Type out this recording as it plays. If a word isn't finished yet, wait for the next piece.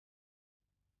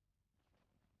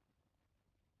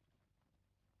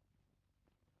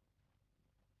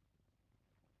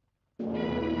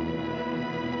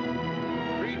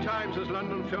James's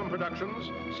London Film Productions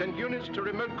sent units to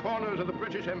remote corners of the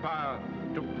British Empire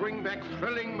to bring back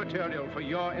thrilling material for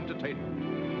your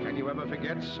entertainment. Can you ever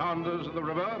forget Saunders of the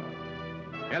River,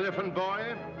 Elephant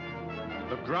Boy,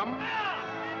 The Drum?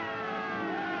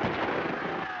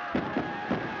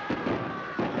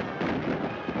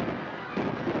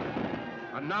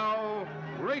 And now,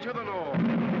 greater than all,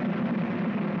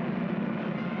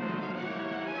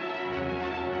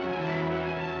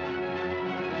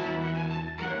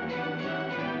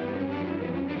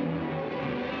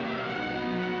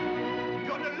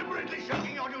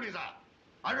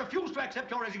 I refuse to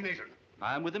accept your resignation.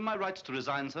 I am within my rights to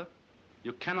resign, sir.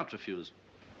 You cannot refuse.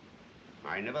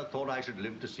 I never thought I should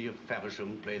live to see a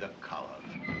Faversham play the coward.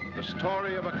 The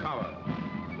story of a coward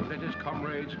who let his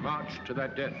comrades march to their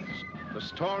deaths. The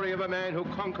story of a man who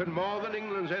conquered more than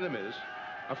England's enemies.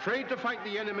 Afraid to fight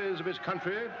the enemies of his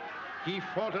country, he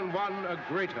fought and won a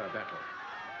greater battle.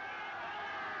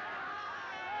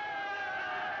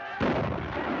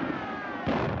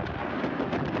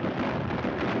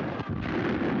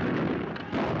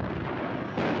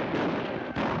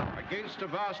 Against a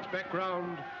vast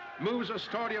background moves a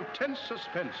story of tense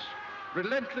suspense,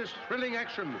 relentless thrilling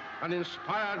action, and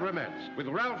inspired romance, with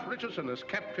Ralph Richardson as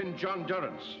Captain John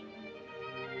Durrance.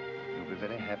 You'll be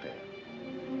very happy.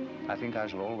 I think I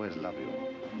shall always love you.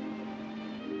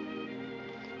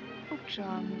 Oh,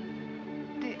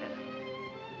 John, dear.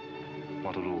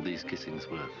 What are all these kissings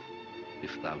worth,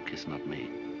 if thou kiss not me?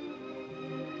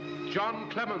 John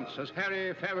Clements as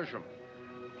Harry Faversham.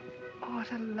 Oh,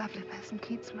 what a lovely person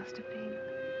Keats must have been.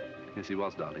 Yes, he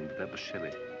was, darling, but that was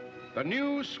Shelley. The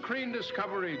new screen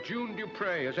discovery, June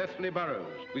Dupre as Ethne Burrows,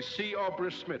 with C.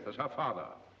 Aubrey Smith as her father.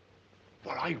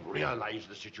 Well, I realized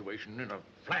the situation in a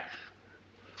flash.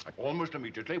 Almost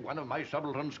immediately, one of my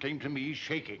subalterns came to me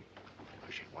shaking.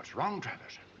 I said, "What's wrong,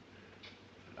 Travis?"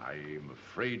 "I'm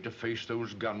afraid to face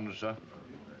those guns, sir."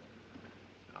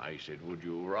 I said, "Would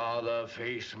you rather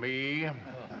face me?"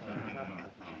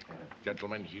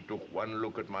 Gentlemen, he took one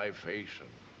look at my face and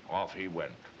off he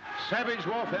went. Savage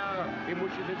warfare in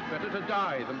which it is better to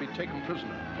die than be taken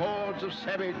prisoner. Hordes of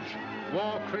savage,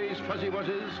 war-crazed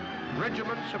fuzzy-wuzzies,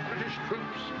 regiments of British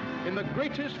troops in the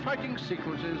greatest fighting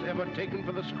sequences ever taken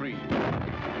for the screen.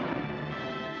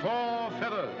 Four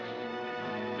Feathers,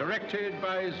 directed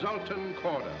by Zoltan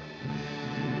Korda.